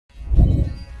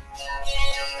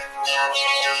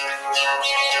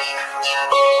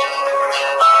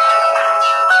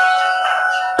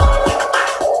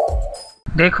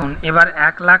দেখুন, এবার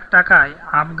 1 লাখ টাকায়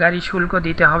আবগারি শুল্ক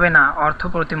দিতে হবে না অর্থ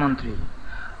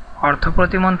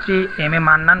প্রতিমন্ত্রী এম এ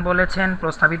মান্নান বলেছেন,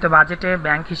 প্রস্তাবিত বাজেটে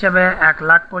ব্যাংক হিসেবে 1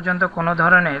 লাখ পর্যন্ত কোনো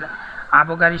ধরনের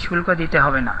আবগারি শুল্ক দিতে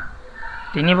হবে না।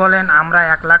 তিনি বলেন, আমরা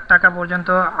 1 লাখ টাকা পর্যন্ত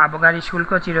আবগারি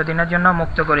শুল্ক চিরদিনের জন্য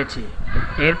মুক্ত করেছি।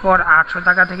 এরপর 800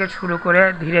 টাকা থেকে শুরু করে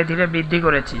ধীরে ধীরে বৃদ্ধি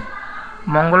করেছি।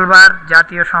 মঙ্গলবার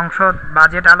জাতীয় সংসদ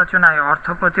বাজেট আলোচনায় অর্থ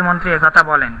প্রতিমন্ত্রী একথা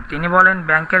বলেন। তিনি বলেন,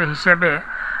 ব্যাংকের হিসেবে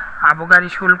আবগারি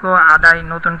শুল্ক আদায়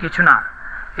নতুন কিছু না।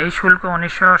 এই শুল্ক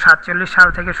 1947 সাল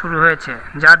থেকে শুরু হয়েছে,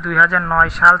 যা 2009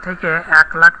 সাল থেকে 1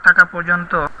 লাখ টাকা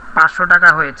পর্যন্ত 500 টাকা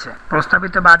হয়েছে।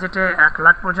 প্রস্তাবিত বাজেটে 1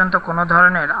 লাখ পর্যন্ত কোনো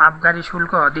ধরনের আবগারি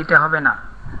শুল্ক দিতে হবে না।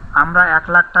 আমরা 1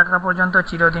 লাখ টাকা পর্যন্ত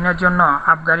চিরদিনের জন্য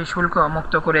আবগারি শুল্ক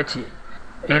মুক্ত করেছি।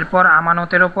 এরপর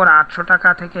আমানতের ওপর 800 টাকা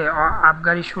থেকে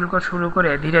আবগারি শুল্ক শুরু করে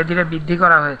ধীরে ধীরে বৃদ্ধি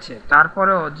করা হয়েছে।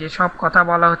 তারপরেও যেসব কথা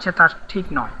বলা হচ্ছে তা ঠিক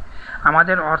নয়।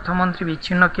 আমাদের অর্থমন্ত্রী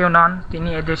বিচ্ছিন্ন কেউ নন, তিনি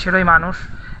এদেশেরই মানুষ।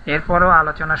 এরপরও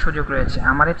আলোচনার সুযোগ রয়েছে।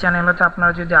 আমার এই চ্যানেলতে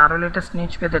আপনারা যদি আরও লেটেস্ট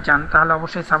নিউজ পেতে চান, তাহলে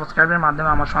অবশ্যই সাবস্ক্রাইবের মাধ্যমে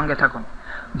আমার সঙ্গে থাকুন।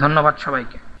 ধন্যবাদ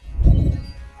সবাইকে।